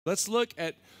Let's look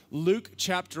at Luke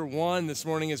chapter 1 this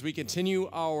morning as we continue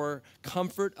our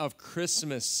Comfort of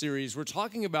Christmas series. We're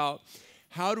talking about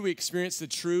how do we experience the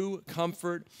true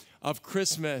comfort of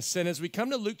Christmas. And as we come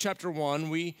to Luke chapter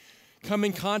 1, we come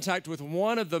in contact with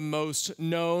one of the most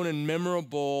known and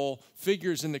memorable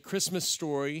figures in the Christmas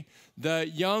story, the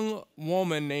young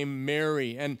woman named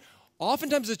Mary. And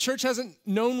oftentimes the church hasn't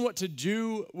known what to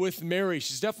do with Mary.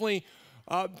 She's definitely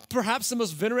perhaps the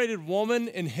most venerated woman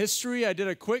in history. I did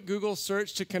a quick Google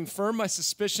search to confirm my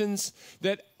suspicions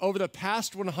that over the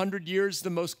past 100 years, the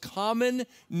most common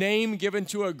name given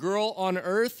to a girl on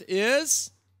earth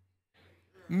is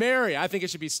Mary. I think it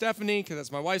should be Stephanie because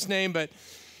that's my wife's name, but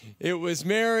it was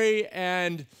Mary.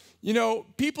 And you know,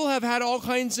 people have had all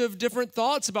kinds of different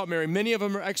thoughts about Mary. Many of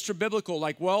them are extra biblical,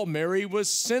 like, well, Mary was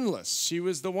sinless. She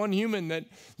was the one human that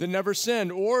never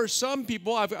sinned. Or some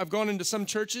people, I've gone into some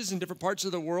churches in different parts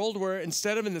of the world where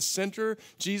instead of in the center,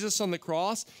 Jesus on the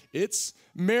cross, it's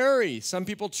Mary. Some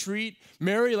people treat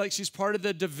Mary like she's part of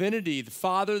the divinity, the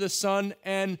Father, the Son,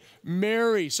 and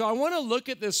Mary. So I want to look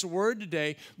at this word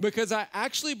today because I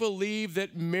actually believe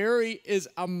that Mary is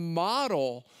a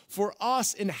model for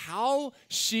us in how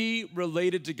she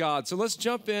related to God. So let's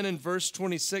jump in verse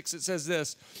 26. It says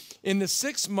this: in the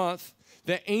 6th month,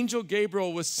 the angel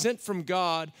Gabriel was sent from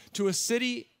God to a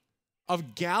city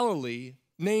of Galilee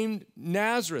named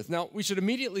Nazareth. Now, we should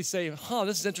immediately say,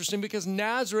 this is interesting because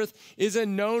Nazareth is a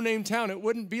no-name town. It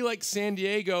wouldn't be like San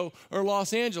Diego or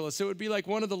Los Angeles. It would be like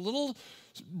one of the little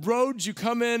roads you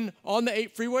come in on the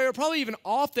 8 freeway or probably even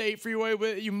off the 8 freeway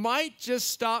where you might just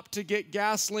stop to get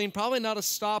gasoline, probably not a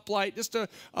stoplight, just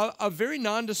a very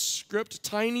nondescript,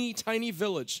 tiny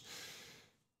village.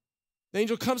 The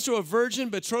angel comes to a virgin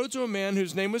betrothed to a man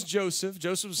whose name was Joseph.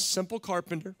 Joseph was a simple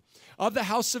carpenter of the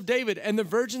house of David, and the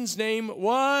virgin's name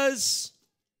was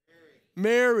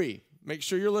Mary. Make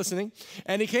sure you're listening.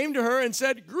 And he came to her and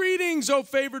said, "Greetings, O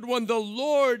favored one, the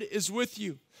Lord is with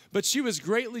you." But she was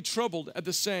greatly troubled at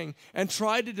the saying and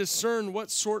tried to discern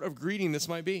what sort of greeting this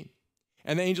might be.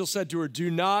 And the angel said to her, "Do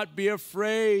not be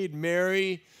afraid,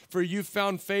 Mary, for you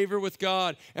found favor with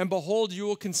God. And behold, you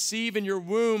will conceive in your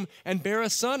womb and bear a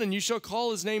son, and you shall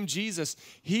call his name Jesus.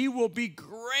 He will be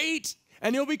great,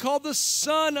 and he'll be called the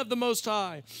Son of the Most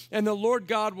High. And the Lord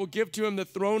God will give to him the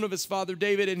throne of his father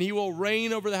David, and he will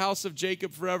reign over the house of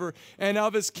Jacob forever. And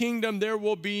of his kingdom there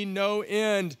will be no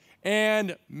end."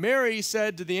 And Mary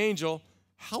said to the angel,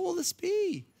 "How will this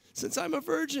be, since I'm a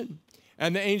virgin?"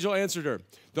 And the angel answered her,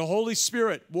 "The Holy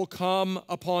Spirit will come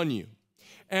upon you,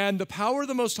 and the power of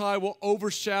the Most High will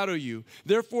overshadow you.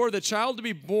 Therefore, the child to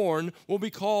be born will be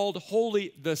called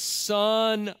Holy, the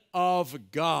Son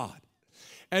of God.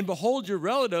 And behold, your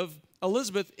relative,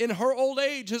 Elizabeth, in her old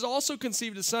age, has also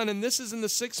conceived a son, and this is in the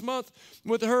 6th month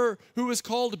with her who is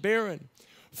called barren.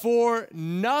 For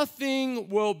nothing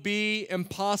will be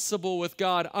impossible with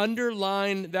God."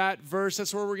 Underline that verse.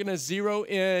 That's where we're going to zero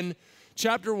in.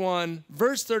 Chapter 1,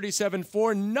 verse 37,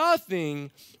 "For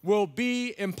nothing will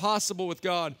be impossible with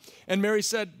God." And Mary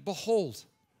said, "Behold,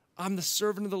 I'm the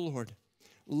servant of the Lord.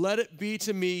 Let it be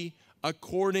to me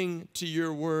according to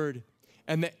your word."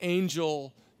 And the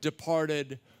angel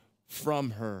departed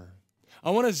from her. I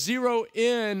want to zero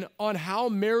in on how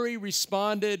Mary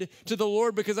responded to the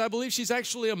Lord because I believe she's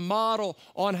actually a model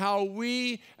on how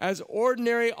we, as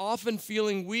ordinary, often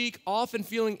feeling weak, often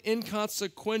feeling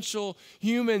inconsequential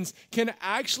humans, can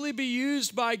actually be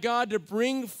used by God to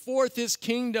bring forth his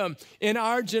kingdom in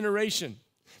our generation.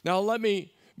 Now, let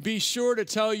me be sure to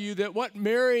tell you that what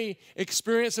Mary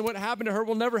experienced and what happened to her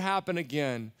will never happen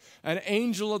again. An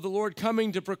angel of the Lord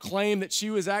coming to proclaim that she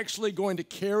was actually going to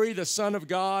carry the Son of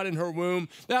God in her womb,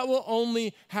 that will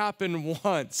only happen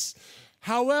once.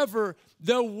 However,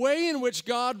 the way in which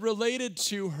God related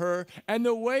to her and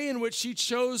the way in which she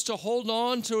chose to hold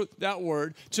on to that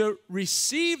word, to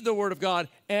receive the word of God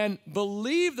and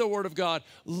believe the word of God,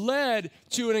 led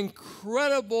to an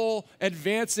incredible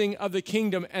advancing of the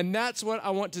kingdom. And that's what I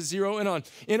want to zero in on.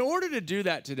 In order to do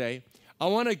that today, I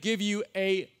want to give you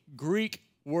a Greek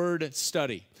word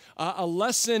study, a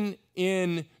lesson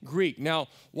in Greek. Now,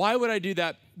 why would I do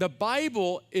that? The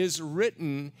Bible is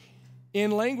written in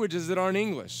languages that aren't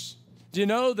English. Do you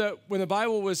know that when the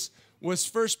Bible was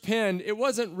first penned, it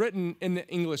wasn't written in the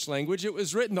English language. It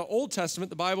was written, the Old Testament,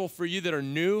 the Bible for you that are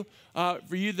new,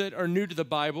 to the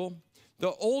Bible.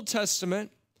 The Old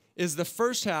Testament is the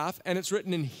first half, and it's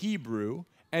written in Hebrew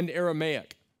and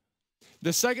Aramaic.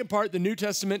 The second part, the New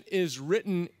Testament, is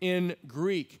written in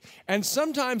Greek. And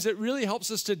sometimes it really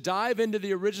helps us to dive into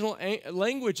the original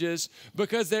languages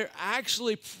because they're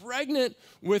actually pregnant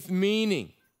with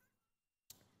meaning.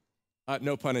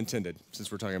 No pun intended,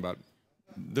 since we're talking about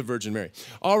the Virgin Mary.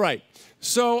 All right.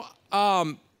 So,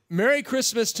 Merry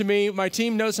Christmas to me. My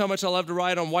team knows how much I love to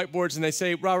write on whiteboards, and they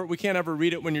say, Robert, we can't ever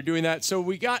read it when you're doing that. So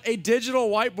we got a digital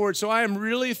whiteboard, so I am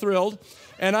really thrilled.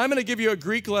 And I'm going to give you a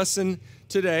Greek lesson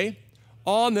today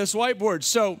on this whiteboard.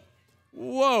 So,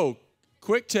 whoa,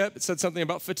 quick tip. It said something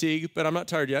about fatigue, but I'm not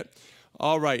tired yet.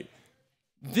 All right.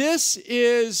 This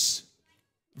is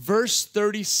verse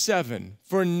 37.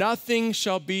 For nothing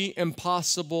shall be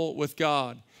impossible with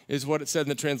God, is what it said in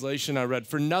the translation I read.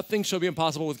 For nothing shall be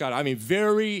impossible with God. I mean,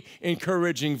 very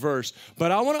encouraging verse.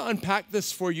 But I want to unpack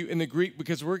this for you in the Greek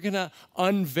because we're going to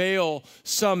unveil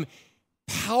some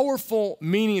powerful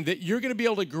meaning that you're going to be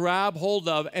able to grab hold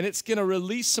of, and it's going to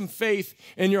release some faith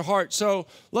in your heart. So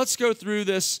let's go through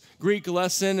this Greek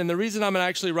lesson. And the reason I'm going to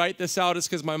actually write this out is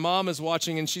because my mom is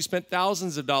watching, and she spent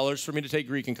thousands of dollars for me to take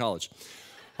Greek in college.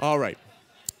 All right.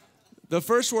 The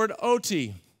first word,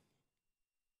 oti.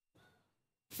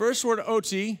 First word,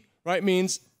 oti, right,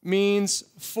 means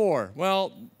for.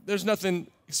 Well, there's nothing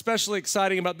especially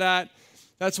exciting about that.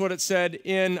 That's what it said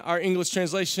in our English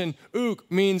translation. Ook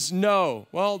means no.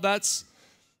 Well, that's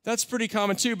pretty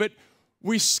common too, but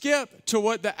we skip to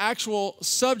what the actual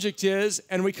subject is,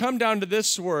 and we come down to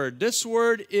this word. This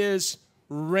word is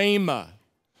rhema.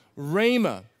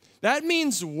 Rhema. That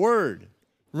means word.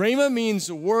 Rhema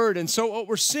means word, and so what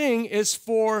we're seeing is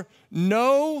for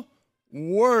no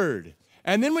word.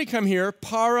 And then we come here,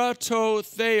 para to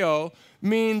theo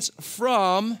means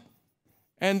from,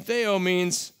 and theo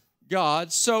means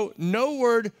God. So no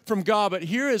word from God, but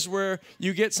here is where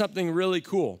you get something really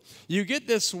cool. You get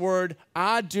this word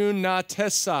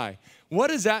adunatesai. What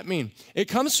does that mean? It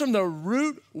comes from the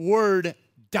root word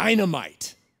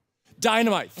dynamite.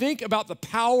 Dynamite. Think about the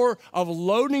power of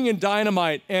loading in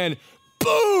dynamite and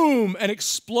boom, an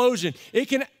explosion. It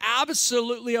can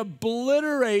absolutely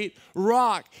obliterate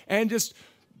rock and just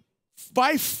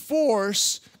by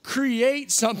force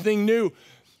create something new.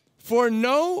 For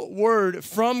no word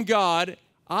from God,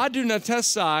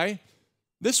 adunatesai,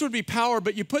 this would be power,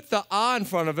 but you put the a in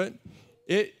front of it,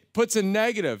 it puts a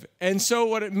negative. And so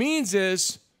what it means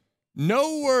is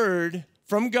no word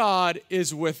from God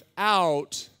is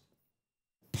without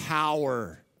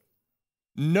power.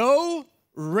 No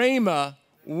rhema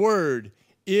word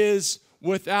is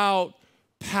without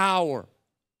power.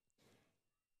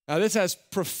 Now, this has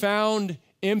profound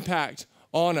impact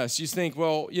on us. You think,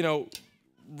 well,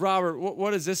 Robert,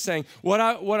 what is this saying? What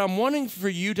I'm wanting for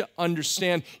you to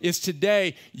understand is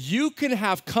today you can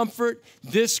have comfort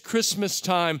this Christmas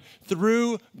time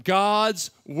through God's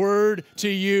word to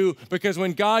you, because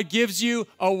when God gives you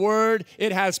a word,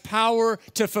 it has power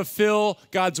to fulfill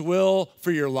God's will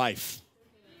for your life.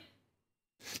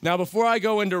 Now, before I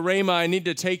go into rhema, I need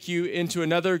to take you into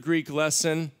another Greek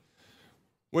lesson,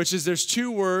 which is there's two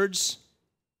words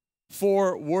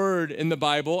for word in the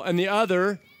Bible, and the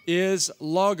other is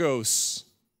logos.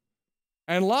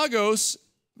 And logos,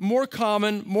 more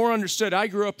common, more understood. I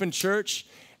grew up in church,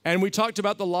 and we talked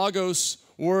about the logos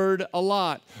word a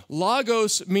lot.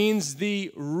 Logos means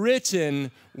the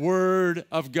written word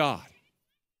of God.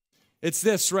 It's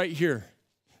this right here.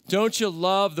 Don't you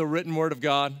love the written word of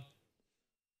God?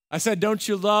 I said, don't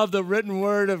you love the written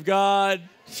word of God,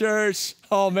 church?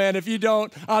 Oh man, if you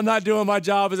don't, I'm not doing my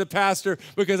job as a pastor,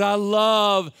 because I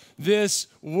love this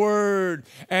word.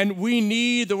 And we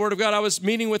need the word of God. I was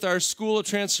meeting with our School of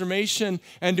Transformation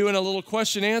and doing a little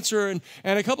question answer,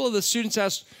 and a couple of the students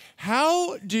asked,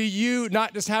 how do you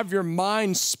not just have your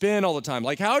mind spin all the time?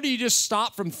 Like, how do you just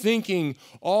stop from thinking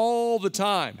all the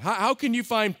time? How can you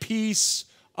find peace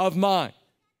of mind?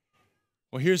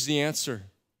 Well, here's the answer.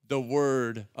 The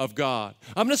word of God.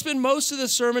 I'm going to spend most of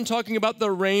this sermon talking about the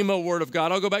rhema word of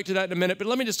God. I'll go back to that in a minute, but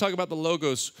let me just talk about the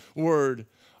logos word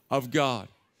of God.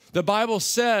 The Bible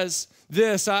says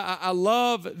this, I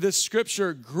love this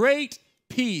scripture, great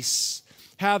peace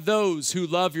have those who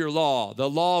love your law. The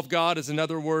law of God is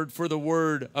another word for the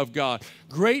word of God.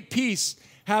 Great peace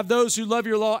have those who love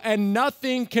your law, and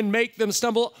nothing can make them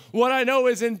stumble. What I know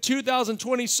is in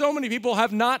 2020, so many people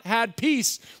have not had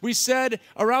peace. We said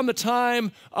around the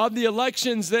time of the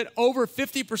elections that over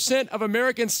 50% of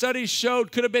American studies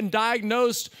showed could have been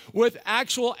diagnosed with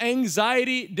actual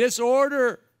anxiety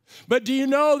disorder. But do you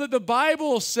know that the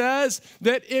Bible says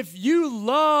that if you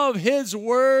love His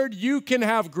word, you can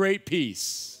have great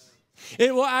peace?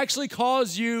 It will actually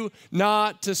cause you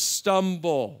not to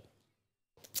stumble.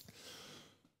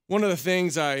 One of the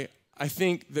things I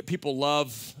think that people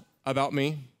love about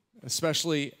me,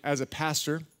 especially as a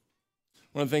pastor,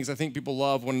 one of the things I think people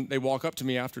love when they walk up to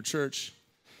me after church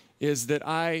is that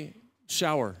I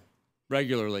shower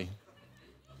regularly.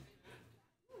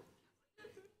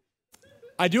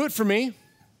 I do it for me,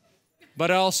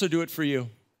 but I also do it for you.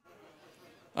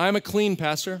 I'm a clean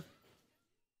pastor.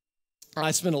 I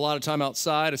spend a lot of time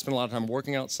outside. I spend a lot of time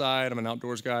working outside. I'm an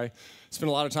outdoors guy. I spend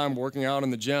a lot of time working out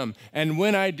in the gym. And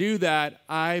when I do that,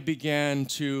 I began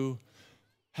to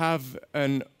have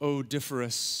an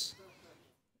odoriferous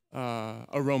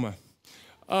aroma.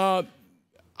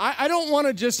 I don't want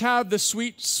to just have the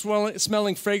sweet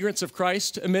smelling fragrance of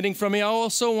Christ emitting from me. I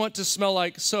also want to smell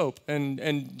like soap and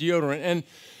deodorant.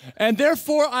 And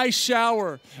therefore I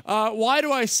shower. Why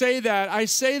do I say that? I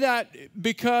say that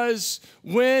because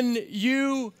when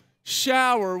you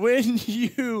shower, when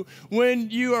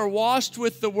you are washed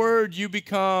with the word, you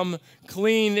become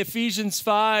clean. Ephesians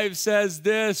 5 says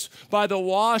this, by the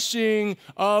washing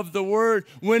of the word.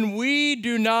 When we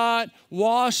do not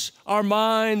wash our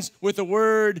minds with the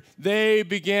word, they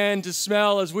begin to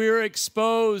smell as we are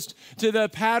exposed to the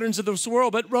patterns of this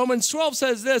world. But Romans 12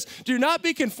 says this, do not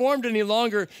be conformed any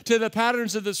longer to the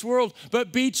patterns of this world,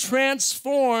 but be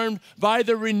transformed by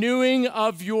the renewing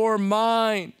of your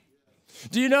mind.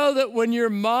 Do you know that when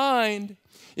your mind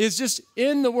is just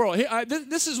in the world,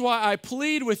 this is why I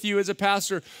plead with you as a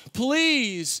pastor,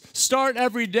 please start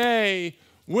every day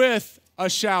with a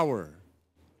shower,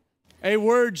 a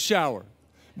word shower,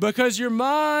 because your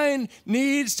mind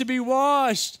needs to be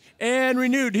washed and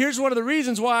renewed. Here's one of the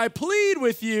reasons why I plead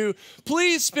with you,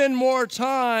 please spend more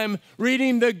time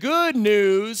reading the good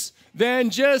news than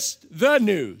just the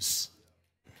news.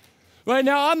 Right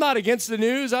now, I'm not against the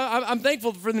news. I'm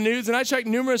thankful for the news, and I check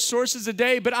numerous sources a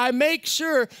day, but I make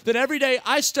sure that every day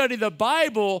I study the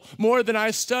Bible more than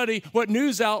I study what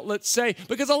news outlets say,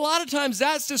 because a lot of times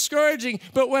that's discouraging,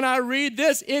 but when I read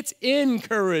this, it's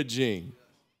encouraging.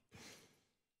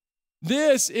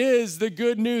 This is the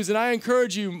good news, and I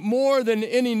encourage you more than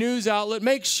any news outlet,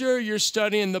 make sure you're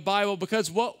studying the Bible, because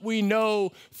what we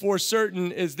know for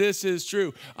certain is this is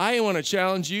true. I want to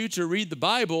challenge you to read the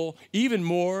Bible even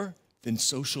more than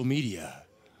social media.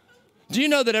 Do you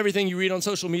know that everything you read on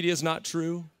social media is not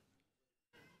true?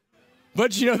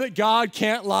 But you know that God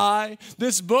can't lie?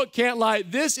 This book can't lie.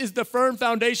 This is the firm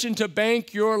foundation to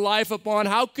bank your life upon.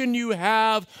 How can you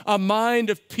have a mind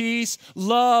of peace?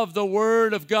 Love the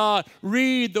Word of God.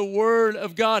 Read the Word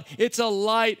of God. It's a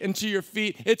light unto your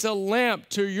feet. It's a lamp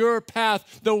to your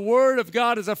path. The Word of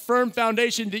God is a firm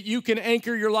foundation that you can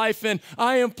anchor your life in.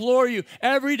 I implore you,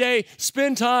 every day,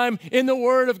 spend time in the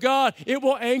Word of God. It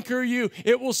will anchor you.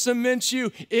 It will cement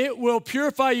you. It will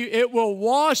purify you. It will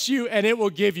wash you, and it will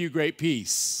give you great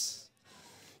peace.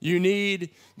 You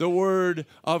need the Word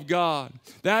of God.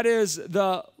 That is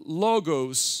the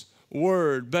Logos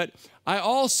word. But I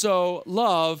also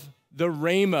love the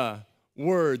Rhema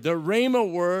word. The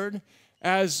Rhema word,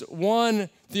 as one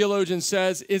theologian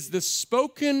says, is the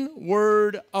spoken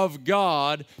word of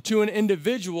God to an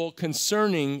individual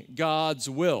concerning God's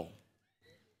will.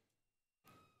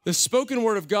 The spoken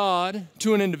word of God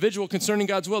to an individual concerning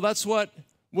God's will. That's what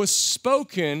was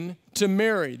spoken to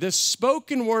Mary, the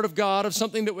spoken word of God of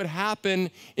something that would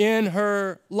happen in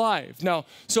her life. Now,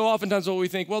 so oftentimes what we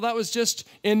think, well, that was just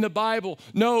in the Bible.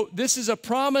 No, this is a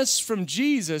promise from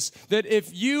Jesus that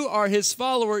if you are his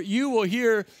follower, you will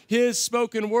hear his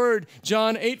spoken word.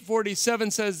 John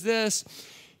 8:47 says this,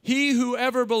 he who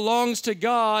ever belongs to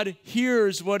God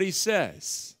hears what he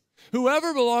says.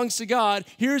 Whoever belongs to God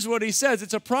hears what he says.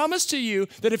 It's a promise to you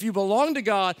that if you belong to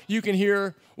God, you can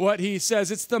hear what he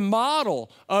says. It's the model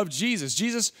of Jesus.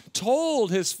 Jesus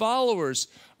told his followers,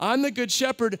 I'm the good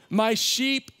shepherd. My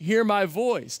sheep hear my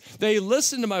voice. They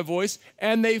listen to my voice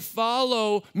and they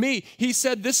follow me. He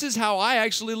said, this is how I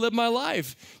actually live my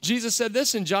life. Jesus said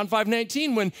this in John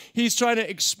 5:19 when he's trying to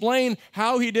explain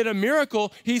how he did a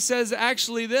miracle. He says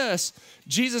actually this.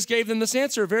 Jesus gave them this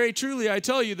answer. Very truly, I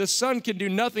tell you, the Son can do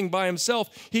nothing by himself.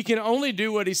 He can only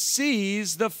do what he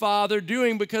sees the Father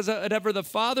doing, because whatever the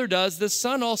Father does, the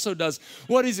Son also does.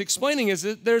 What he's explaining is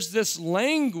that there's this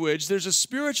language, there's a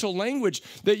spiritual language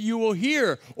that you will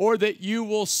hear or that you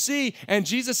will see. And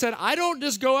Jesus said, I don't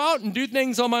just go out and do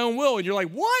things on my own will. And you're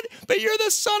like, what? But you're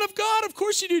the Son of God. Of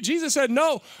course you do. Jesus said,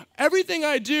 no, everything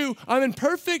I do, I'm in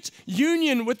perfect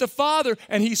union with the Father.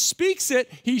 And he speaks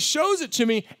it, he shows it to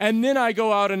me, and then I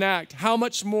go out and act. How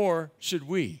much more should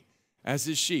we as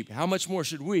his sheep? How much more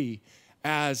should we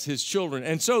as his children?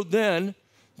 And so then,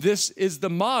 this is the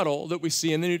model that we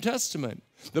see in the New Testament.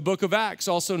 The book of Acts,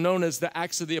 also known as the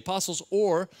Acts of the Apostles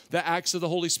or the Acts of the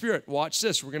Holy Spirit. Watch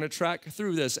this. We're going to track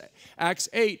through this. Acts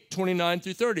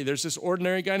 8:29-30. There's this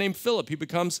ordinary guy named Philip. He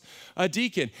becomes a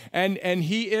deacon. And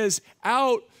he is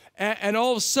out, and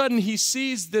all of a sudden he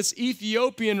sees this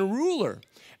Ethiopian ruler.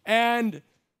 And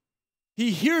he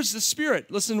hears the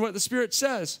Spirit. Listen to what the Spirit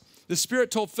says. the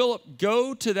Spirit told Philip,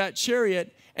 go to that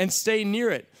chariot and stay near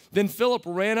it. Then Philip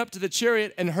ran up to the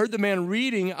chariot and heard the man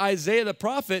reading Isaiah the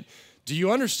prophet. Do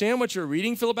you understand what you're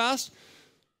reading? Philip asked.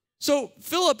 So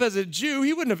Philip, as a Jew,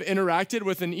 he wouldn't have interacted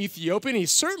with an Ethiopian. He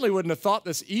certainly wouldn't have thought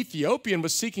this Ethiopian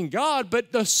was seeking God,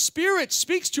 but the Spirit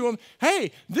speaks to him,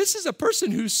 hey, this is a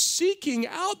person who's seeking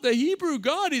out the Hebrew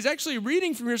God. He's actually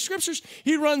reading from your scriptures.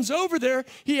 He runs over there.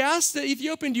 He asks the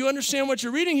Ethiopian, do you understand what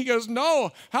you're reading? He goes,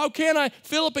 no, how can I?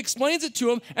 Philip explains it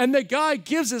to him, and the guy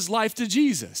gives his life to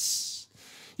Jesus.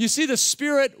 You see, the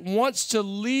Spirit wants to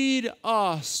lead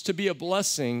us to be a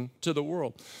blessing to the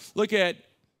world. Look at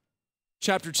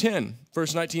Chapter 10,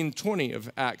 verse 19 and 20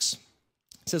 of Acts.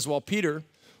 It says, while Peter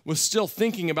was still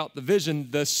thinking about the vision,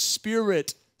 the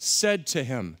Spirit said to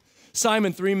him,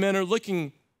 Simon, 3 men are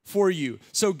looking for you.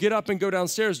 So get up and go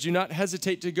downstairs. Do not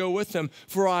hesitate to go with them,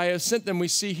 for I have sent them. We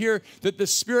see here that the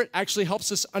Spirit actually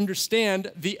helps us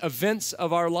understand the events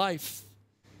of our life.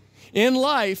 In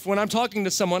life, when I'm talking to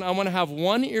someone, I want to have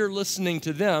one ear listening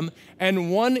to them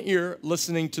and one ear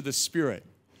listening to the Spirit,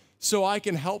 so I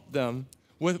can help them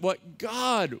with what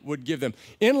God would give them.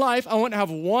 In life, I want to have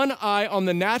one eye on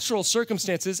the natural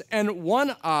circumstances and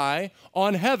one eye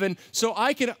on heaven so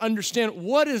I can understand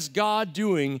what is God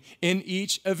doing in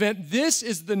each event. This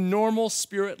is the normal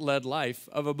Spirit-led life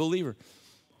of a believer.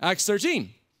 Acts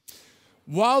 13.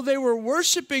 While they were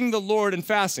worshiping the Lord and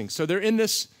fasting, so they're in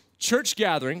this church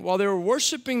gathering, while they were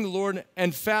worshiping the Lord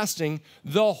and fasting,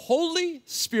 the Holy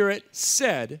Spirit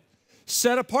said,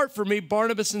 set apart for me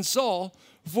Barnabas and Saul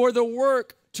for the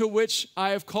work to which I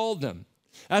have called them.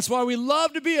 That's why we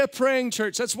love to be a praying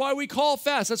church. That's why we call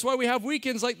fast. That's why we have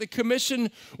weekends like the Commission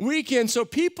Weekend, so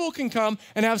people can come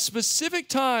and have specific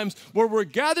times where we're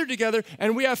gathered together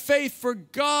and we have faith for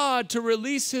God to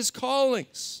release His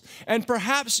callings. And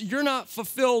perhaps you're not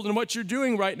fulfilled in what you're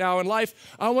doing right now in life.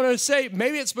 I want to say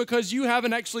maybe it's because you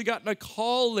haven't actually gotten a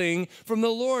calling from the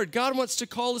Lord. God wants to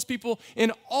call His people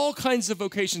in all kinds of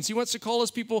vocations. He wants to call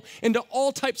His people into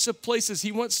all types of places.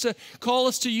 He wants to call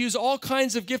us to use all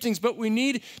kinds of giftings, but we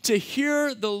need to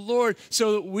hear the Lord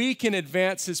so that we can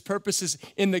advance His purposes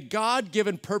in the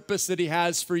God-given purpose that He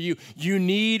has for you. You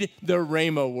need the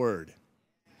Rhema word.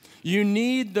 You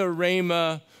need the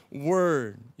Rhema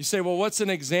word. You say, well, what's an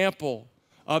example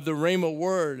of the Rhema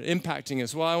word impacting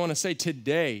us? Well, I want to say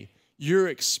today, you're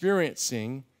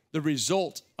experiencing the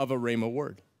result of a Rhema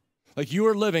word. Like you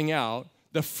are living out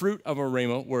the fruit of a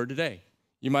Rhema word today.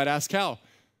 You might ask how?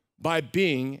 By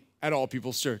being at All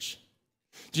People's Church.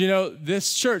 Do you know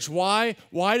this church? Why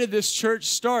did this church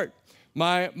start?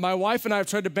 My wife and I have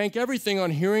tried to bank everything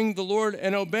on hearing the Lord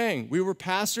and obeying. We were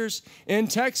pastors in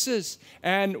Texas,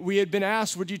 and we had been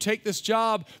asked, would you take this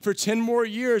job for 10 more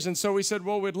years? And so we said,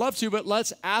 well, we'd love to, but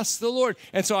let's ask the Lord.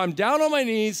 And so I'm down on my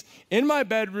knees in my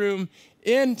bedroom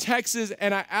in Texas,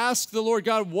 and I asked the Lord,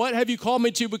 God, what have you called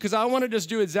me to? Because I want to just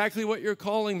do exactly what you're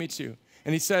calling me to.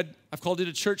 And He said, I've called you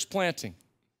to church planting.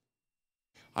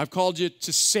 I've called you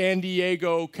to San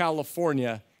Diego,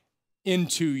 California in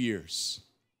 2 years.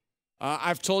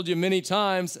 I've told you many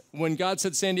times when God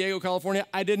said San Diego, California,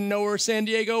 I didn't know where San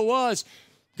Diego was.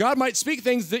 God might speak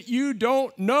things that you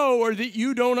don't know or that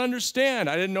you don't understand.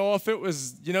 I didn't know if it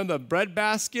was, the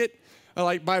breadbasket,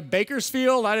 like by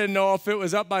Bakersfield. I didn't know if it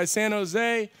was up by San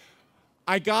Jose.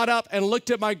 I got up and looked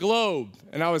at my globe,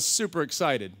 and I was super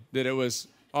excited that it was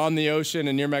on the ocean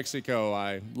and near Mexico.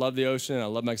 I love the ocean. I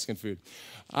love Mexican food.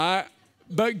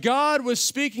 But God was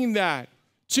speaking that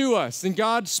to us, and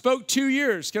God spoke 2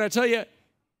 years. Can I tell you,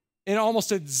 in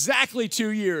almost exactly 2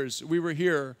 years, we were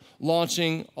here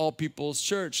launching All People's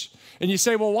Church. And you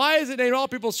say, well, why is it named All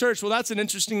People's Church? Well, that's an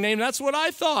interesting name. That's what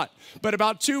I thought. But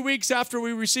about 2 weeks after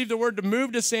we received the word to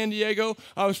move to San Diego,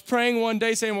 I was praying one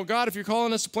day saying, well, God, if you're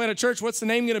calling us to plant a church, what's the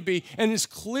name going to be? And as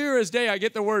clear as day, I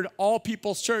get the word All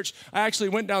People's Church. I actually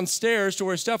went downstairs to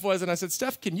where Steph was, and I said,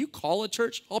 Steph, can you call a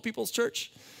church All People's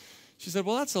Church? She said,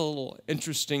 well, that's a little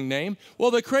interesting name.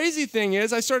 Well, the crazy thing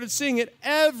is I started seeing it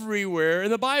everywhere in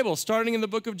the Bible, starting in the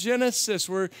book of Genesis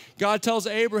where God tells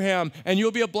Abraham, and you'll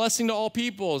be a blessing to all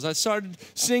peoples. I started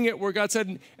seeing it where God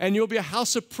said, and you'll be a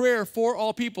house of prayer for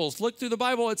all peoples. Look through the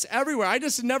Bible. It's everywhere. I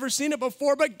just had never seen it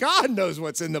before, but God knows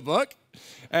what's in the book.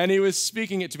 And He was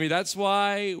speaking it to me. That's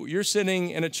why you're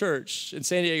sitting in a church in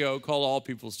San Diego called All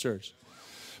People's Church.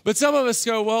 But some of us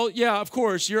go, well, yeah, of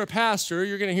course, you're a pastor,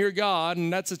 you're going to hear God,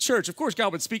 and that's a church. Of course,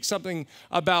 God would speak something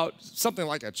about something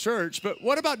like a church, but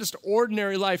what about just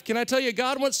ordinary life? Can I tell you,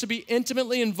 God wants to be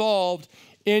intimately involved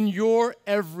in your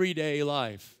everyday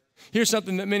life. Here's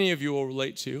something that many of you will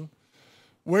relate to.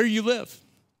 Where you live.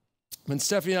 When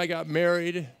Stephanie and I got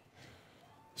married,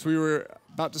 so we were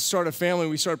about to start a family,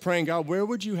 we started praying, God, where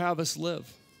would you have us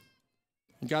live?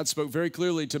 And God spoke very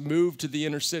clearly to move to the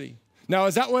inner city. Now,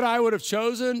 is that what I would have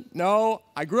chosen? No,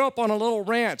 I grew up on a little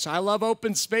ranch. I love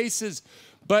open spaces,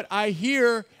 but I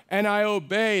hear and I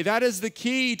obey. That is the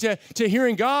key to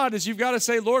hearing God, is you've got to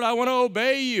say, Lord, I want to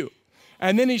obey you.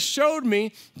 And then he showed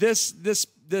me this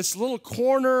little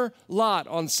corner lot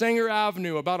on Sanger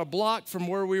Avenue, about a block from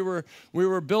where we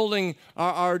were building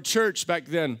our church back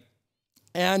then.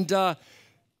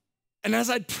 And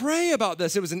as I'd pray about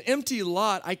this, it was an empty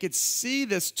lot. I could see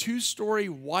this 2-story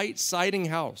white siding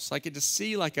house. I could just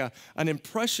see like an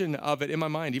impression of it in my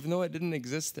mind, even though it didn't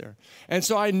exist there. And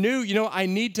so I knew, I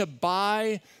need to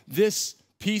buy this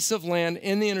piece of land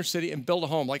in the inner city and build a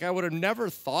home. Like, I would have never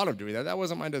thought of doing that. That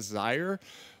wasn't my desire.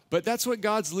 But that's what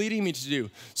God's leading me to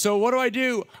do. So what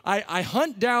do? I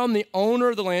hunt down the owner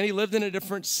of the land. He lived in a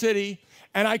different city.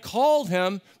 And I called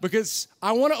him because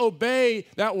I want to obey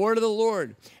that word of the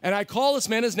Lord. And I called this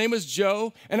man, his name was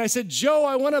Joe, and I said, Joe,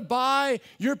 I want to buy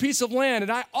your piece of land.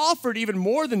 And I offered even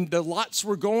more than the lots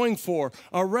were going for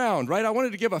around, right? I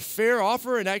wanted to give a fair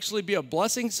offer and actually be a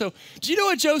blessing. So do you know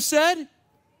what Joe said?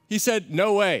 He said,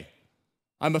 no way.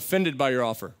 I'm offended by your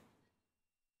offer.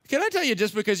 Can I tell you,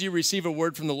 just because you receive a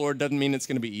word from the Lord doesn't mean it's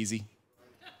going to be easy.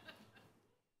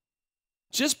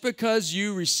 Just because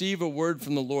you receive a word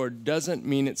from the Lord doesn't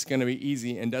mean it's going to be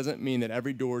easy, and doesn't mean that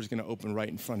every door is going to open right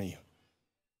in front of you.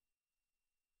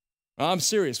 I'm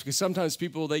serious, because sometimes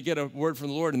people, they get a word from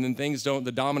the Lord and then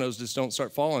the dominoes just don't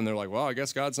start falling. They're like, well, I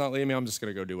guess God's not leading me. I'm just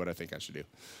going to go do what I think I should do.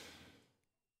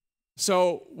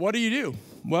 So what do?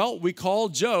 Well, we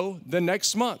called Joe the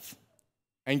next month.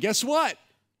 And guess what?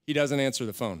 He doesn't answer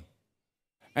the phone.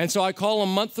 And so I call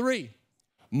him month 3,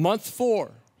 month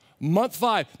 4. Month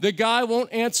 5, the guy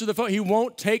won't answer the phone. He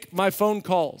won't take my phone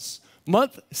calls.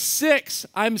 Month 6,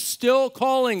 I'm still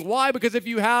calling. Why? Because if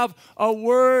you have a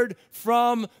word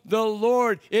from the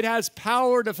Lord, it has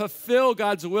power to fulfill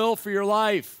God's will for your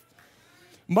life.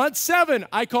 Month 7,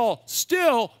 I call.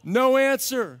 Still no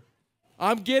answer.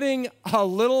 I'm getting a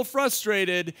little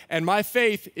frustrated, and my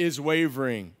faith is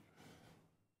wavering.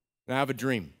 And I have a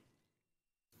dream.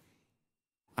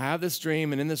 I have this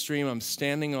dream, and in this dream, I'm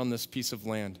standing on this piece of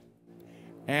land.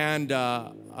 And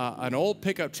an old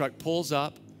pickup truck pulls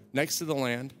up next to the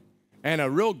land, and a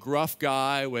real gruff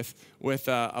guy with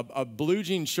a blue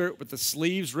jean shirt with the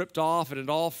sleeves ripped off and it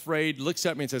all frayed looks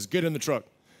at me and says, get in the truck.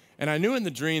 And I knew in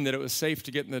the dream that it was safe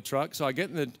to get in the truck, so I get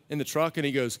in the truck, and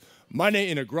he goes,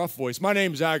 in a gruff voice, my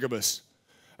name's Agabus,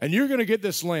 and you're going to get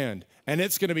this land, and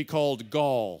it's going to be called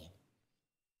Gaul.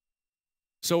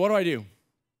 So what do?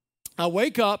 I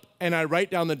wake up, and I write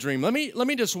down the dream. Let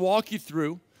me just walk you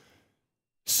through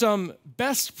some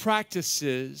best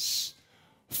practices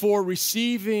for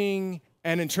receiving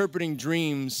and interpreting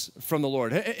dreams from the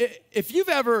Lord. If you've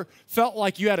ever felt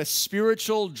like you had a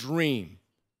spiritual dream,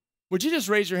 would you just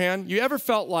raise your hand? You ever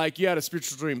felt like you had a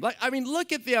spiritual dream?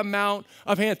 Look at the amount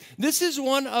of hands. This is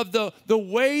one of the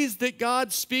ways that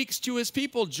God speaks to his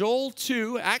people. Joel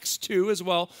 2, Acts 2 as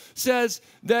well, says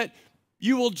that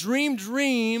you will dream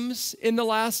dreams in the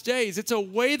last days. It's a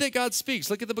way that God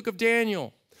speaks. Look at the book of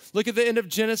Daniel. Look at the end of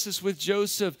Genesis with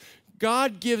Joseph.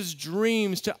 God gives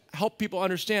dreams to help people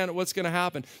understand what's going to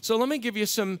happen. So let me give you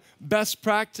some best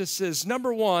practices.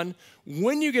 Number 1,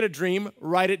 when you get a dream,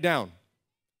 write it down.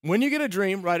 When you get a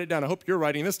dream, write it down. I hope you're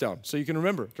writing this down so you can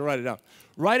remember to write it down.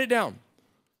 Write it down.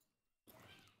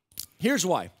 Here's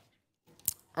why.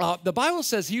 The Bible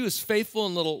says he who is faithful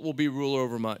in little will be ruler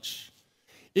over much.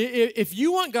 If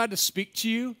you want God to speak to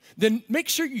you, then make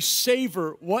sure you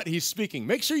savor what he's speaking.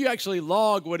 Make sure you actually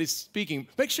log what he's speaking.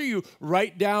 Make sure you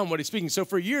write down what he's speaking. So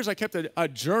for years, I kept a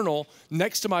journal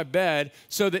next to my bed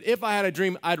so that if I had a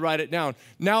dream, I'd write it down.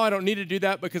 Now I don't need to do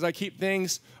that because I keep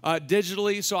things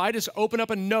digitally. So I just open up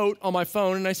a note on my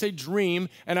phone and I say dream,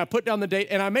 and I put down the date.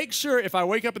 And I make sure if I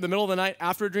wake up in the middle of the night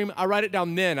after a dream, I write it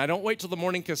down then. I don't wait till the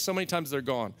morning because so many times they're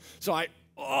gone. So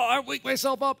I wake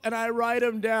myself up and I write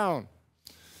them down.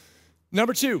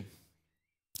 Number 2,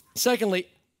 secondly,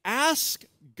 ask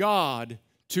God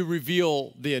to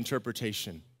reveal the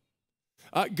interpretation.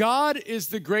 God is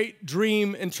the great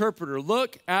dream interpreter.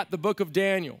 Look at the book of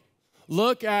Daniel.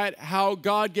 Look at how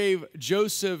God gave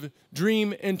Joseph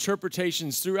dream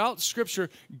interpretations. Throughout Scripture,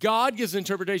 God gives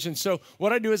interpretations. So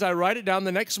what I do is I write it down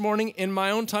the next morning in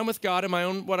my own time with God, in my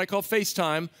own what I call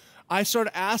FaceTime. I start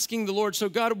asking the Lord, so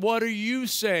God, what are you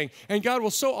saying? And God will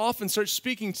so often start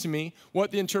speaking to me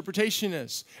what the interpretation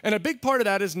is. And a big part of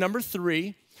that is number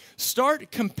 3,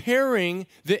 start comparing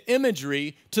the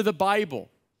imagery to the Bible.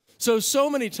 So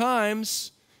many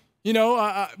times,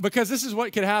 because this is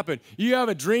what could happen. You have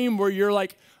a dream where you're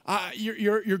like,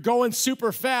 you're going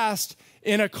super fast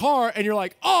in a car, and you're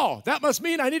like, oh, that must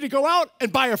mean I need to go out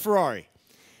and buy a Ferrari.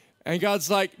 And God's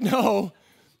like, no,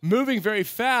 moving very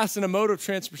fast in a mode of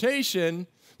transportation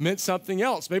meant something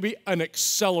else, maybe an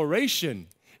acceleration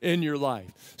in your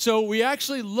life. So we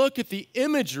actually look at the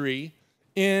imagery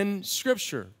in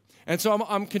Scripture. And so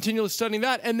I'm continually studying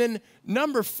that. And then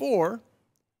number 4,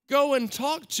 go and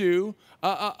talk to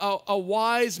a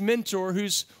wise mentor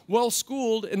who's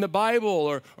well-schooled in the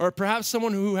Bible, or perhaps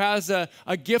someone who has a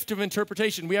gift of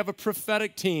interpretation. We have a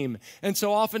prophetic team. And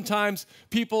so oftentimes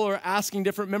people are asking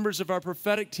different members of our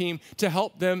prophetic team to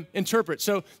help them interpret.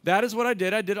 So that is what I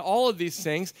did. I did all of these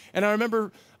things. And I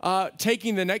remember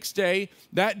taking the next day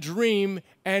that dream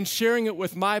and sharing it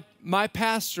with my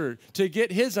pastor to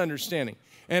get his understanding.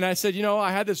 And I said,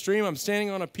 I had this dream. I'm standing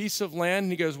on a piece of land.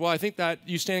 And he goes, well, I think that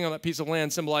you standing on that piece of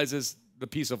land symbolizes the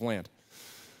piece of land.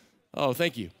 Oh,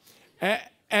 thank you.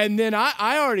 And then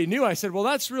I already knew. I said, well,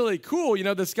 that's really cool.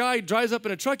 This guy drives up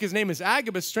in a truck. His name is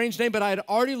Agabus, strange name, but I had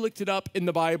already looked it up in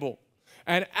the Bible.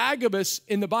 And Agabus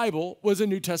in the Bible was a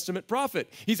New Testament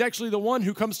prophet. He's actually the one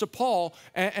who comes to Paul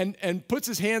and puts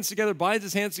his hands together, binds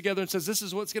his hands together, and says, this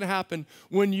is what's going to happen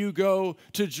when you go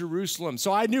to Jerusalem.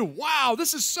 So I knew, wow,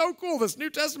 this is so cool. This New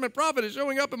Testament prophet is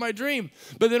showing up in my dream.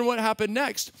 But then what happened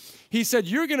next? He said,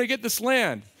 you're going to get this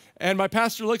land. And my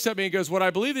pastor looks at me and goes, what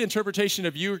I believe the interpretation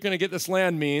of you're going to get this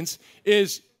land means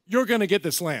is you're going to get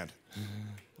this land.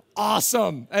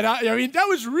 Awesome. And I mean, that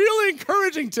was really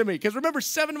encouraging to me, because remember,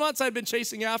 7 months I'd been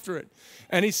chasing after it.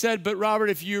 And he said, but Robert,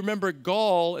 if you remember,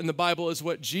 gall in the Bible is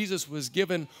what Jesus was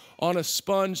given on a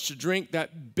sponge to drink,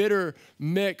 that bitter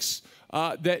mix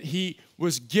that he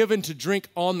was given to drink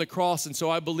on the cross. And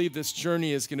so I believe this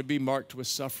journey is going to be marked with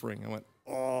suffering. I went,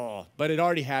 oh, but it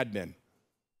already had been.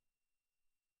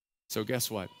 So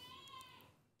guess what?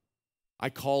 I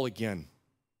call again,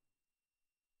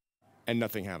 and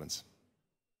nothing happens.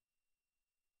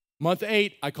 Month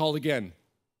 8, I called again,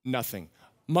 nothing.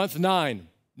 Month 9,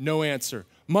 no answer.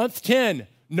 Month 10,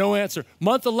 no answer.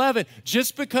 Month 11,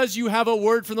 just because you have a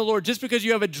word from the Lord, just because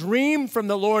you have a dream from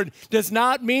the Lord, does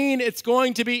not mean it's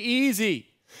going to be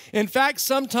easy. In fact,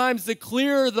 sometimes the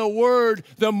clearer the word,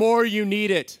 the more you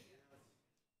need it.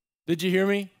 Did you hear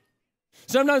me?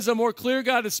 Sometimes the more clear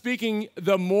God is speaking,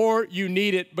 the more you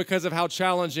need it because of how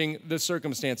challenging the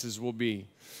circumstances will be.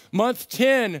 Month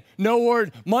 10, no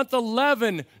word. Month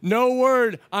 11, no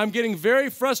word. I'm getting very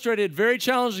frustrated, very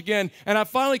challenged again. And I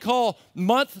finally call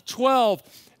month 12,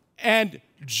 and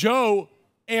Joe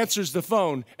answers the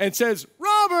phone and says,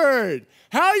 Robert,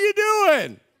 how you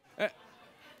doing?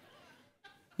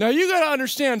 Now, you got to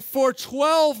understand, for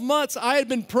 12 months, I had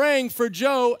been praying for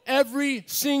Joe every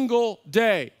single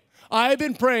day. I had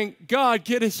been praying, God,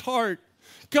 get his heart.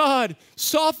 God,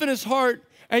 soften his heart.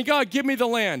 And God, give me the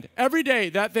land. Every day,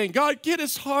 that thing. God, get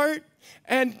his heart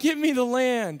and give me the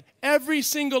land. Every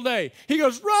single day. He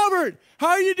goes, Robert, how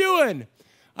are you doing?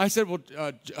 I said, well,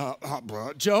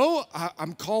 Joe,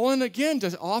 I'm calling again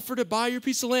to offer to buy your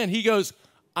piece of land. He goes,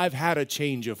 I've had a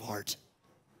change of heart.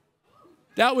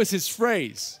 That was his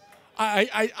phrase.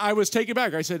 I was taken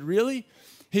back. I said, really?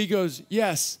 He goes,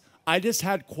 yes. I just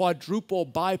had quadruple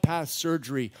bypass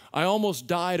surgery. I almost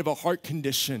died of a heart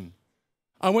condition.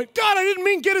 I went, God, I didn't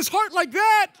mean get his heart like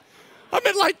that. I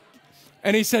meant like,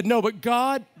 and he said, no, but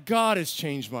God has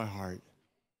changed my heart.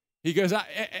 He goes,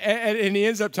 and he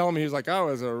ends up telling me, he's like, I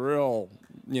was a real,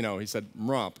 he said,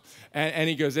 rump. And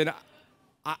he goes, I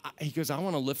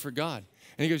want to live for God.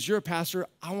 And he goes, you're a pastor.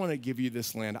 I want to give you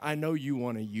this land. I know you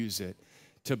want to use it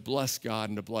to bless God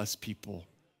and to bless people.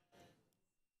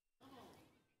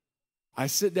 I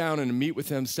sit down and meet with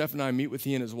him. Steph and I meet with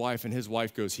he and his wife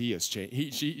goes, he has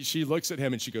changed. She looks at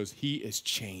him and she goes, he is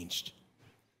changed.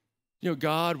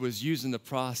 God was using the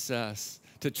process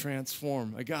to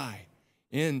transform a guy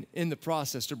in the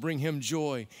process to bring him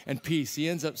joy and peace. He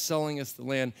ends up selling us the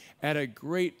land at a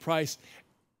great price.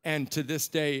 And to this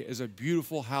day is a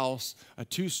beautiful house, a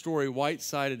 2-story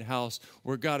white-sided house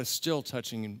where God is still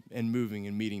touching and moving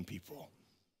and meeting people.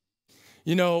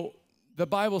 The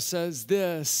Bible says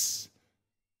this.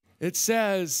 It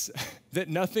says that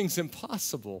nothing's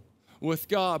impossible with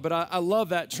God. But I love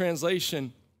that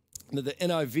translation that the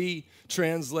NIV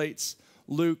translates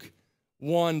Luke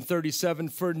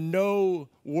 1:37. For no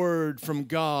word from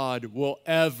God will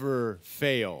ever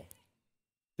fail.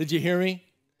 Did you hear me?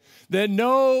 That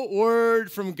no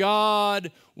word from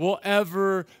God will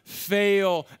ever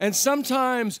fail. And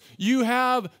sometimes you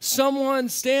have someone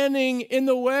standing in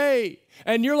the way.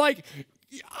 And you're like,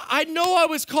 I know I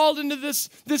was called into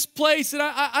this place, and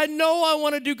I know I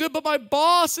want to do good, but my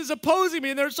boss is opposing me,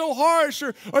 and they're so harsh,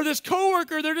 or this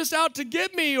coworker, they're just out to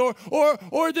get me,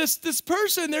 or this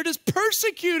person, they're just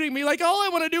persecuting me. Like, all I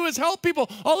want to do is help people.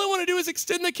 All I want to do is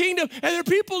extend the kingdom, and there are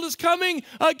people just coming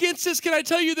against this. Can I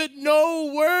tell you that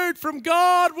no word from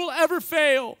God will ever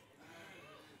fail?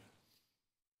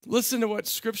 Listen to what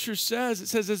Scripture says. It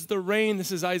says, as the rain,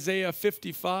 this is Isaiah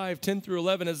 55, 10 through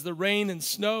 11, as the rain and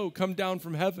snow come down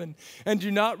from heaven and do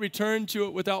not return to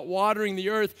it without watering the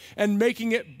earth and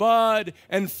making it bud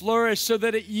and flourish so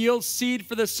that it yields seed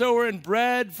for the sower and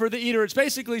bread for the eater. It's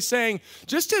basically saying,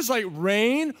 just as like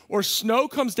rain or snow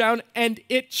comes down and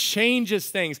it changes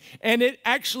things and it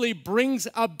actually brings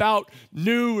about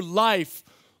new life.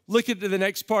 Look at the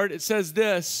next part. It says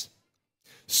this.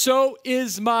 So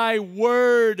is my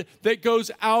word that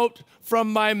goes out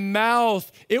from my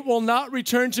mouth. It will not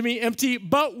return to me empty,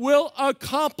 but will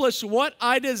accomplish what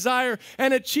I desire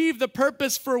and achieve the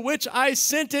purpose for which I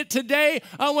sent it. Today,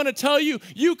 I want to tell you,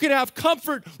 you can have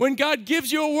comfort when God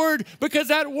gives you a word, because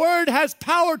that word has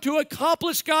power to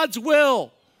accomplish God's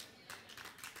will.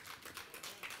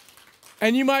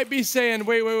 And you might be saying,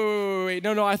 wait.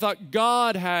 No, I thought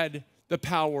God had the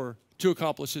power to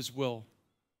accomplish his will.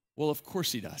 Well, of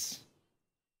course he does.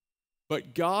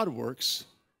 But God works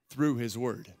through his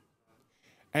word.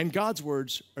 And God's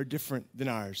words are different than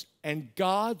ours. And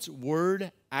God's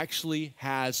word actually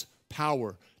has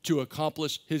power to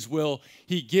accomplish his will.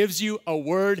 He gives you a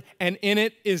word, and in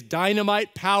it is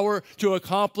dynamite power to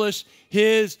accomplish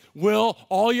his will.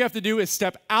 All you have to do is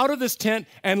step out of this tent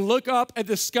and look up at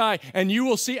the sky, and you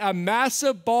will see a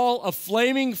massive ball of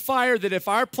flaming fire that if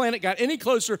our planet got any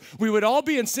closer, we would all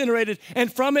be incinerated,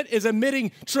 and from it is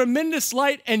emitting tremendous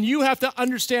light, and you have to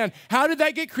understand, how did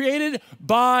that get created?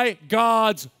 By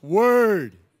God's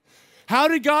word. How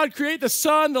did God create the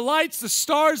sun, the lights, the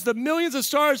stars, the millions of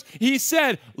stars? He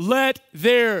said, let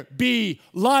there be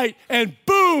light, and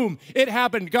boom, it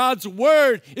happened. God's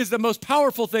word is the most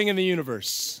powerful thing in the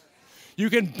universe. You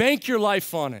can bank your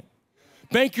life on it.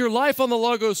 Bank your life on the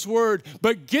Logos word,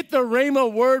 but get the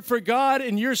Rhema word for God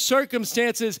in your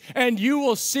circumstances, and you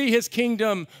will see his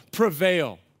kingdom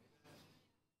prevail.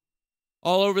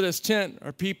 All over this tent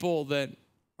are people that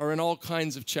are in all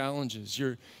kinds of challenges.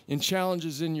 You're in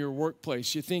challenges in your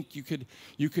workplace. You think you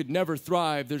could never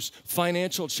thrive. There's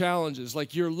financial challenges.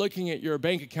 Like, you're looking at your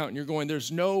bank account and you're going,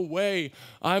 there's no way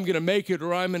I'm going to make it,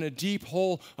 or I'm in a deep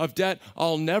hole of debt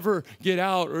I'll never get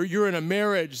out. Or you're in a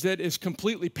marriage that is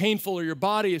completely painful, or your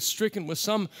body is stricken with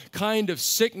some kind of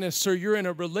sickness, or you're in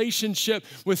a relationship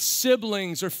with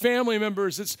siblings or family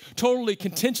members that's totally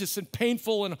contentious and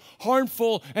painful and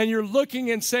harmful, and you're looking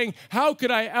and saying, how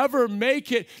could I ever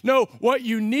make it? No, what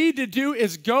you need to do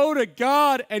is go to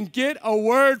God and get a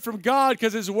word from God,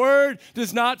 because his word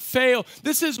does not fail.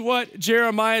 This is what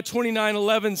Jeremiah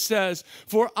 29:11 says.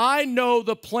 For I know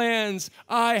the plans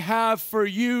I have for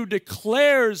you,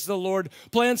 declares the Lord.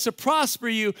 Plans to prosper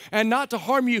you and not to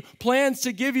harm you. Plans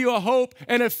to give you a hope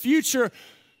and a future.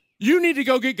 You need to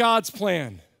go get God's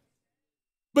plan,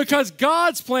 because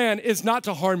God's plan is not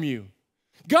to harm you.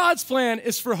 God's plan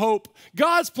is for hope.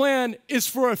 God's plan is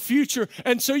for a future.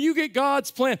 And so you get God's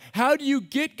plan. How do you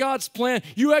get God's plan?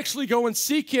 You actually go and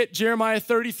seek it. Jeremiah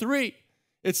 33.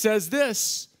 It says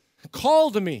this,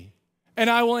 call to me and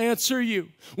I will answer you.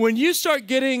 When you start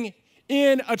getting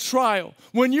in a trial,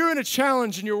 when you're in a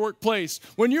challenge in your workplace,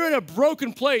 when you're in a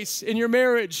broken place in your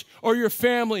marriage or your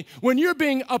family, when you're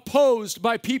being opposed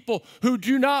by people who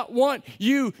do not want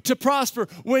you to prosper,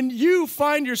 when you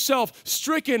find yourself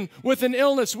stricken with an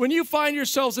illness, when you find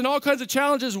yourselves in all kinds of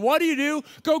challenges, what do?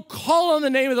 Go call on the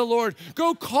name of the Lord.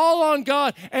 Go call on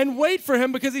God and wait for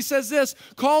him, because he says this,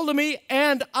 call to me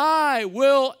and I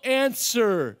will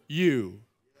answer you.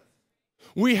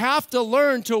 We have to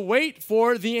learn to wait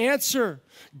for the answer.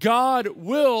 God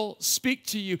will speak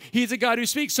to you. He's a God who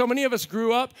speaks. So many of us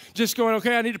grew up just going,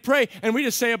 okay, I need to pray. And we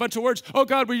just say a bunch of words. Oh,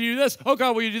 God, will you do this? Oh,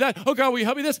 God, will you do that? Oh, God, will you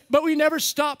help me this? But we never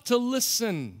stop to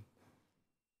listen.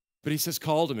 But he says,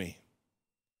 call to me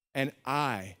and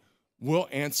I will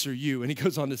answer you. And he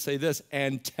goes on to say this,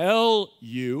 and tell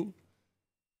you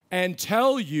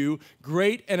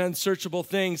great and unsearchable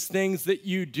things that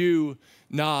you do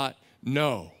not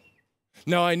know.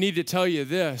 Now, I need to tell you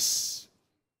this.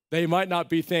 They might not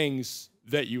be things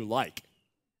that you like.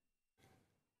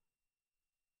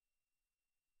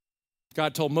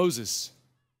 God told Moses,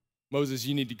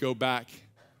 you need to go back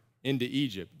into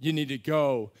Egypt. You need to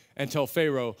go and tell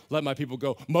Pharaoh, let my people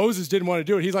go. Moses didn't want to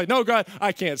do it. He's like, no, God,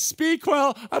 I can't speak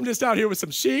well. I'm just out here with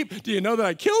some sheep. Do you know that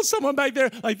I killed someone back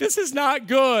there? Like, this is not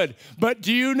good. But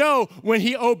do you know when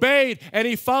he obeyed and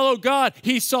he followed God,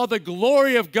 he saw the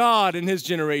glory of God in his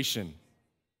generation.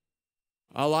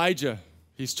 Elijah,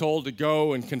 he's told to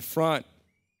go and confront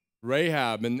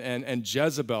Rahab and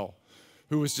Jezebel,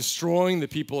 who was destroying the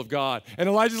people of God. And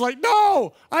Elijah's like,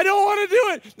 no, I don't want to do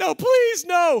it. No, please,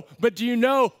 no. But do you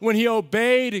know, when he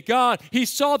obeyed God, he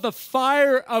saw the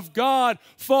fire of God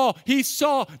fall. He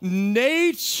saw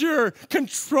nature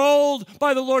controlled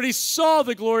by the Lord. He saw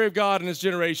the glory of God in his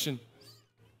generation.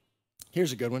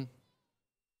 Here's a good one.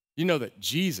 You know that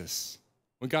Jesus,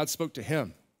 when God spoke to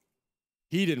him,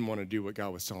 he didn't want to do what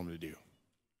God was telling him to do.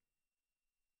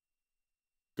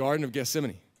 Garden of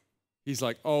Gethsemane. He's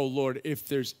like, oh, Lord, if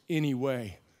there's any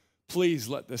way, please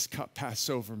let this cup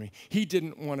pass over me. He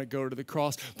didn't want to go to the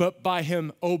cross, but by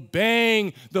him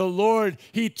obeying the Lord,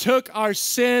 he took our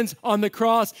sins on the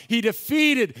cross. He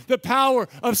defeated the power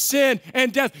of sin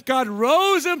and death. God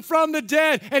rose him from the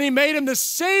dead, and he made him the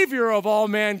Savior of all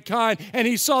mankind. And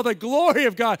he saw the glory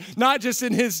of God, not just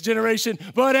in his generation,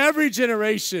 but every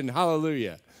generation.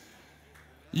 Hallelujah.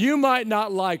 You might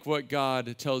not like what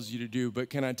God tells you to do, but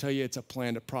can I tell you, it's a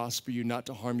plan to prosper you, not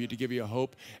to harm you, to give you a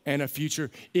hope and a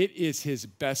future. It is his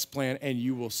best plan, and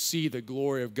you will see the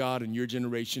glory of God in your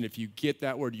generation if you get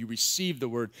that word, you receive the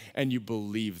word, and you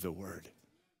believe the word.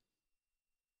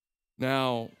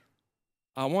 Now,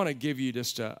 I want to give you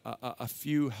just a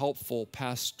few helpful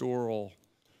pastoral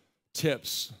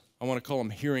tips. I want to call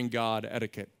them hearing God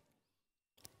etiquette.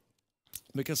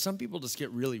 Because some people just get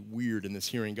really weird in this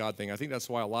hearing God thing. I think that's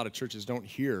why a lot of churches don't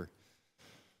hear.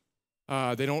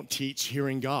 They don't teach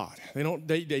hearing God.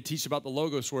 They teach about the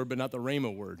Logos word, but not the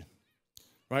Rhema word,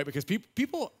 right? Because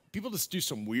people just do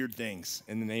some weird things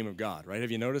in the name of God, right?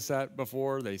 Have you noticed that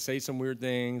before? They say some weird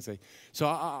things. So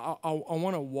I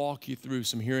want to walk you through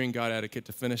some hearing God etiquette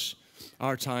to finish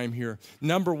our time here.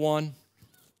 Number one,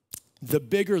 the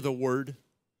bigger the word,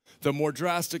 the more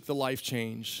drastic the life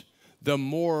change, the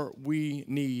more we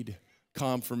need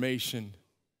confirmation.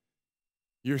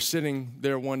 You're sitting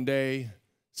there one day,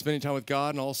 spending time with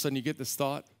God, and all of a sudden you get this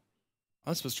thought,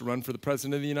 I'm supposed to run for the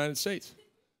president of the United States.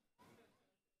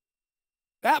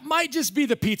 That might just be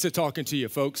the pizza talking to you,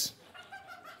 folks.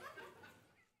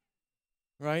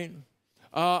 Right?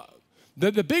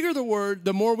 The bigger the word,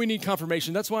 the more we need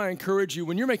confirmation. That's why I encourage you,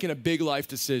 when you're making a big life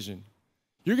decision,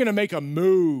 you're going to make a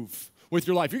move with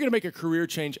your life. You're going to make a career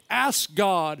change. Ask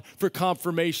God for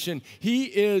confirmation. He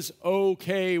is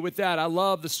okay with that. I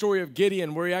love the story of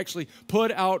Gideon where he actually put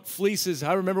out fleeces.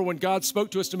 I remember when God spoke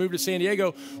to us to move to San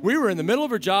Diego, we were in the middle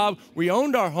of our job. We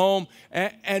owned our home.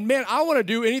 And man, I want to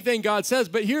do anything God says.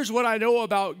 But here's what I know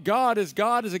about God is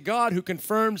a God who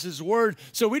confirms his word.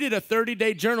 So we did a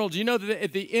 30-day journal. Do you know that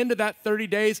at the end of that 30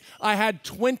 days, I had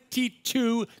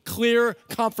 22 clear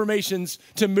confirmations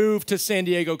to move to San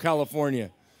Diego,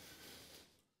 California?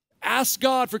 Ask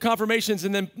God for confirmations,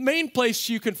 and the main place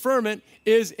you confirm it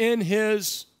is in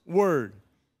his word,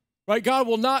 right? God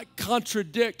will not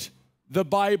contradict the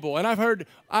Bible. And I've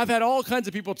had all kinds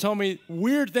of people tell me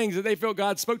weird things that they feel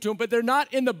God spoke to them, but they're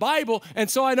not in the Bible, and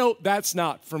so I know that's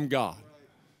not from God.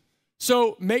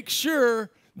 So make sure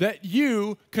that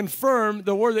you confirm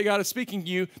the word that God is speaking to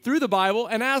you through the Bible,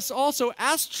 and ask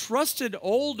trusted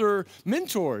older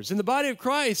mentors in the body of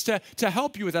Christ to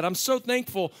help you with that. I'm so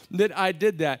thankful that I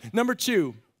did that. Number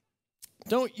two,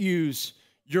 don't use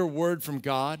your word from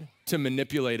God to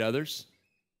manipulate others.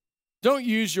 Don't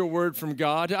use your word from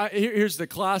God. Here's the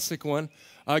classic one.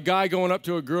 A guy going up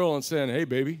to a girl and saying, hey,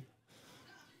 baby,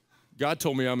 God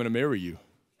told me I'm going to marry you.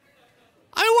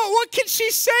 What can she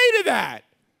say to that?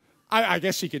 I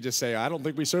guess she could just say, I don't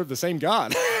think we serve the same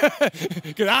God.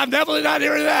 Because I'm definitely not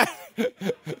hearing that.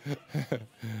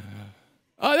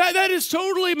 That is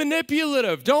totally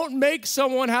manipulative. Don't make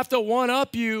someone have to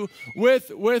one-up you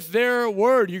with their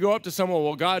word. You go up to someone,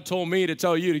 well, God told me to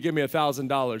tell you to give me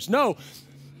 $1,000. No.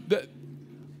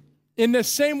 In the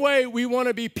same way we want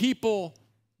to be people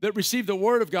that receive the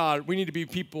word of God, we need to be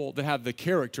people that have the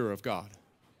character of God.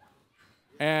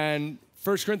 And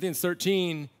 1 Corinthians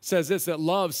 13 says this, that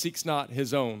love seeks not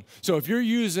his own. So if you're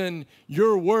using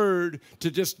your word to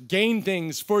just gain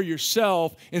things for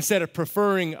yourself instead of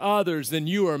preferring others, then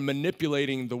you are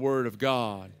manipulating the word of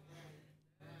God.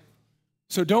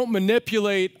 So don't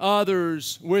manipulate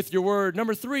others with your word.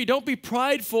 Number three, don't be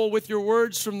prideful with your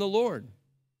words from the Lord.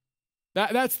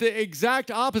 That's the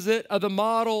exact opposite of the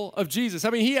model of Jesus. I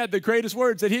mean, he had the greatest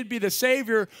words that he'd be the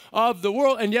Savior of the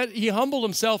world, and yet he humbled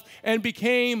himself and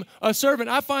became a servant.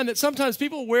 I find that sometimes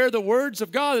people wear the words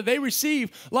of God that they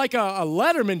receive like a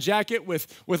Letterman jacket with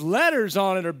letters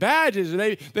on it or badges.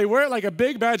 They wear it like a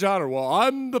big badge of honor. Well,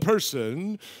 I'm the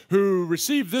person who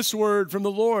received this word from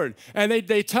the Lord. And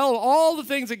they tell all the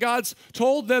things that God's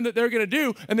told them that they're going to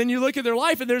do, and then you look at their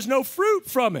life and there's no fruit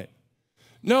from it.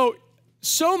 No.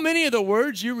 So many of the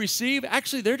words you receive,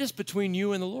 actually, they're just between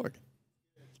you and the Lord.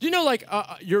 Do you know, like,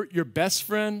 your best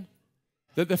friend,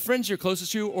 the friends you're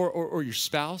closest to, or your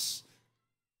spouse?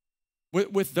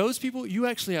 With those people, you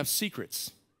actually have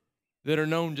secrets that are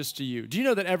known just to you. Do you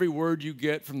know that every word you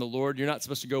get from the Lord, you're not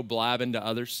supposed to go blabbing to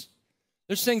others?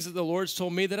 There's things that the Lord's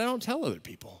told me that I don't tell other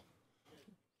people.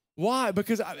 Why?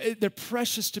 Because they're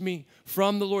precious to me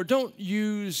from the Lord. Don't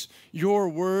use your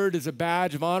word as a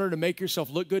badge of honor to make yourself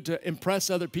look good, to impress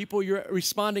other people. You're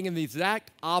responding in the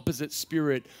exact opposite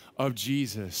spirit of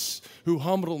Jesus, who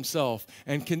humbled himself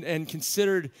and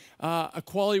considered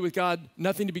equality with God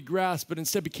nothing to be grasped, but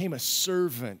instead became a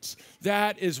servant.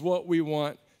 That is what we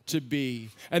want to be.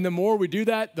 And the more we do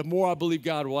that, the more I believe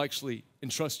God will actually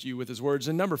entrust you with his words.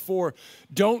 And number 4,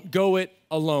 don't go it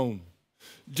alone.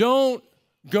 Don't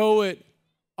go it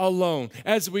alone.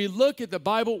 As we look at the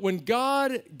Bible, when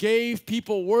God gave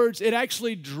people words, it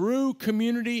actually drew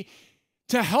community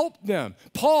to help them.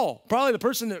 Paul, probably the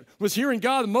person that was hearing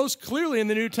God the most clearly in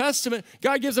the New Testament,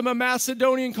 God gives him a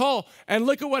Macedonian call. And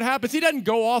look at what happens. He doesn't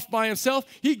go off by himself.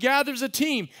 He gathers a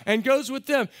team and goes with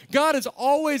them. God is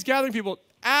always gathering people.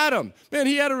 Adam, man,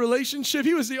 he had a relationship.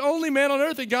 He was the only man on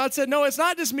earth. And God said, no, it's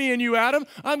not just me and you, Adam.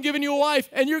 I'm giving you a wife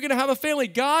and you're going to have a family.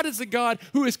 God is the God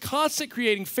who is constant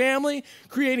creating family,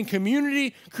 creating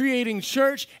community, creating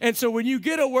church. And so when you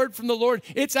get a word from the Lord,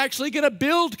 it's actually going to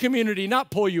build community,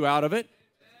 not pull you out of it.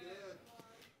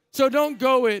 So don't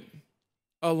go it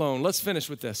alone. Let's finish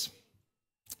with this.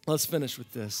 Let's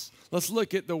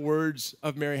look at the words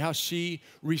of Mary, how she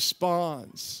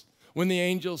responds when the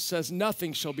angel says,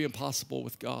 nothing shall be impossible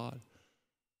with God.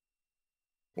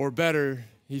 Or better,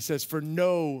 he says, for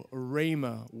no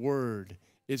rhema word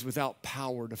is without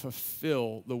power to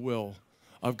fulfill the will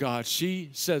of God. She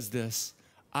says this,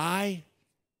 I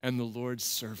am the Lord's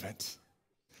servant.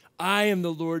 I am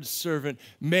the Lord's servant.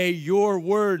 May your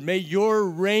word, may your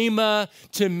rhema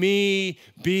to me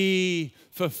be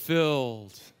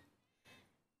fulfilled.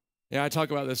 Yeah, I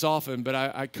talk about this often, but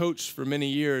I coached for many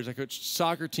years. I coached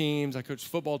soccer teams, I coached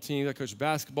football teams, I coached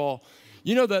basketball.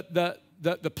 You know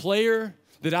the player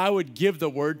that I would give the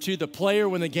word to, the player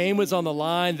when the game was on the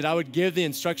line that I would give the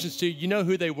instructions to, you know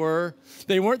who they were?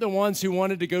 They weren't the ones who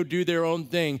wanted to go do their own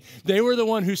thing. They were the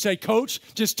one who said, Coach,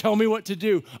 just tell me what to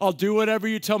do. I'll do whatever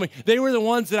you tell me. They were the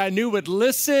ones that I knew would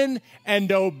listen and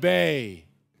obey.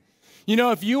 You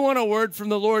know, if you want a word from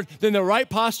the Lord, then the right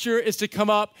posture is to come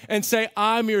up and say,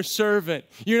 I'm your servant.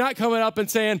 You're not coming up and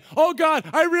saying, oh God,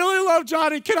 I really love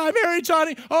Johnny. Can I marry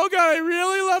Johnny? Oh God, I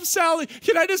really love Sally.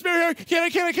 Can I just marry her? Can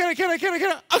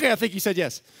I? Okay, I think you said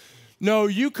yes. No,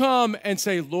 you come and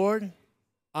say, Lord,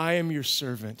 I am your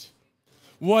servant.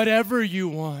 Whatever you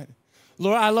want.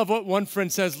 Lord, I love what one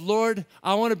friend says, Lord,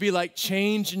 I want to be like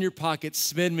change in your pocket.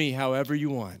 Spend me however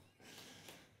you want.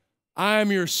 I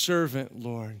am your servant,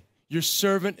 Lord. Your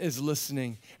servant is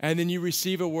listening. And then you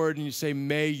receive a word and you say,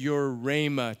 may your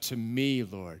rhema to me,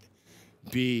 Lord,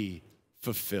 be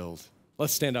fulfilled.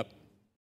 Let's stand up.